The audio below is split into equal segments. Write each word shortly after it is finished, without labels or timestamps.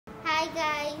Hi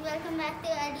guys, welcome back to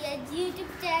Alia's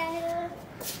YouTube channel.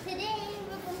 Today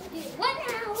we're going to do 1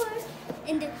 hour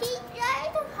in the heat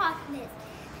rise of hotness.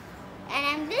 And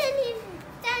I'm literally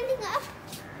standing up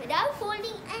without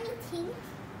holding anything.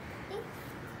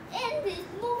 And this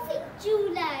moving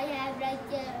Jula I have right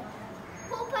there.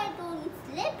 Hope I don't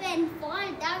slip and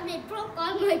fall down and broke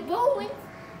all my bones.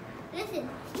 Listen,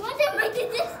 one time I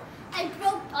did this, I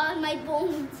broke all my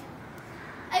bones.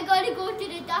 I gotta go to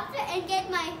the doctor and get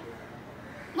my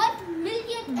 1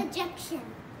 millionth ejection.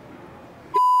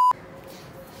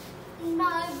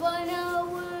 My 1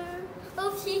 hour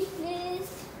of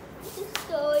sickness is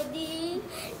starting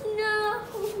now.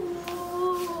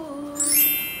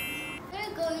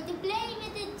 We're going to play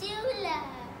with the Jula.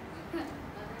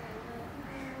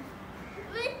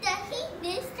 With the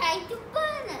heatness trying to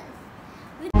burn us.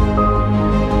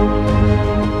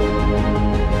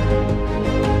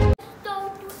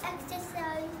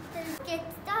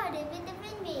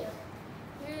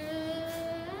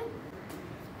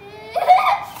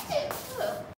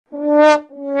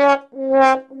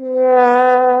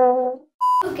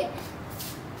 Okay,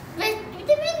 with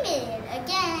the windmill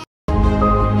again.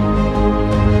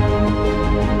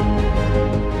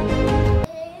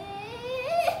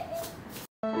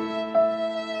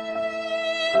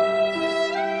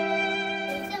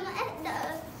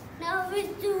 Now we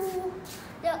do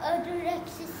the other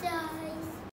exercise.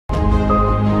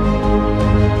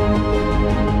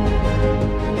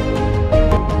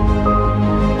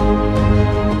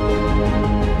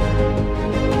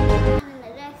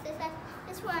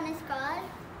 This one is called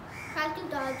how to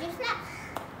dodge your slap.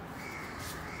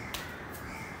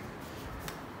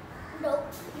 Nope.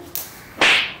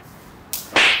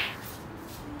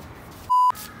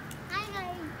 Hi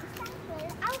guys,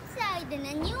 we're outside in a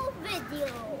new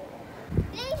video.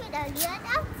 Play with Alia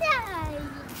outside.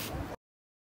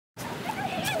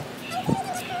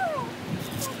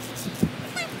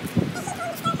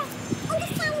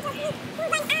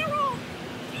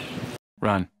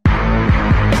 Run.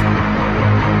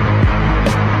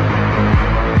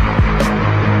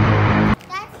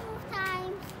 That's move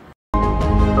time.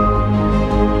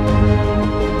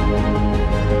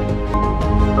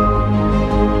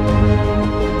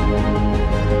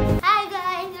 Hi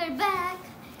guys, we're back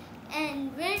and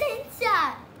we're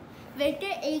inside with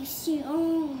the AC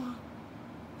on.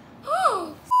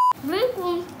 We're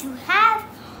going to have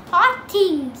hot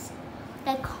things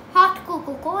like hot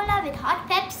Coca-Cola with hot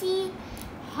Pepsi,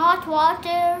 hot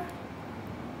water.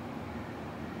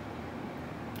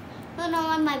 You know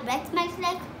what my breath smells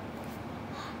like?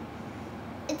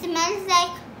 It smells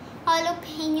like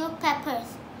jalapeno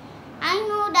peppers. I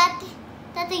know that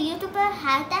the YouTuber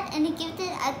has that and he gives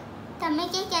it a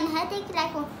stomachache and headache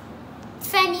like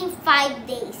 25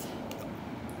 days.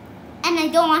 And I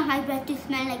don't want my breath to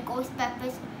smell like ghost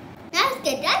peppers. Now let's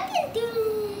get back into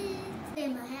it.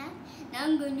 In my hand. Now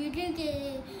I'm going to drink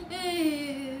it.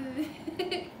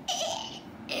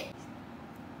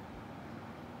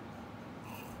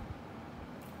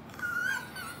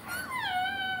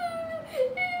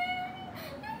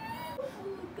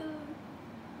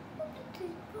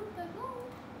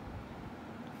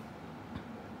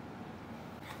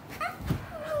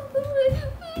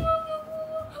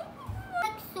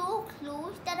 So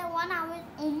close that a 1 hour is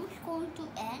almost going to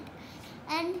end,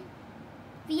 and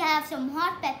we have some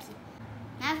hot Pepsi.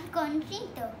 Now we're going to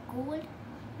drink the cold,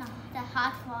 no, the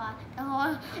hot one,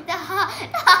 the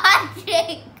hot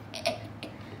drink.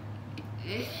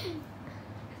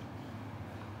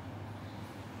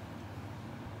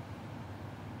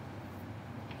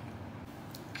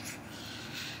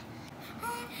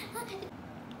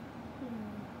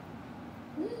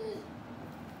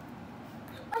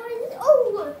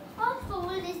 Over. Our soul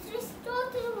is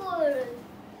restored to the world.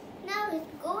 Now let's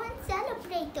go and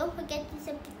celebrate. Don't forget to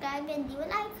subscribe and leave a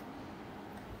like.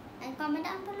 And comment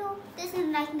down below. This is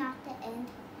like not the end.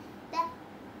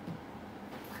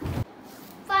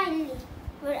 Finally,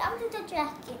 we're out of the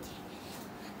jacket.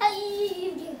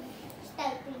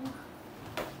 Stepping.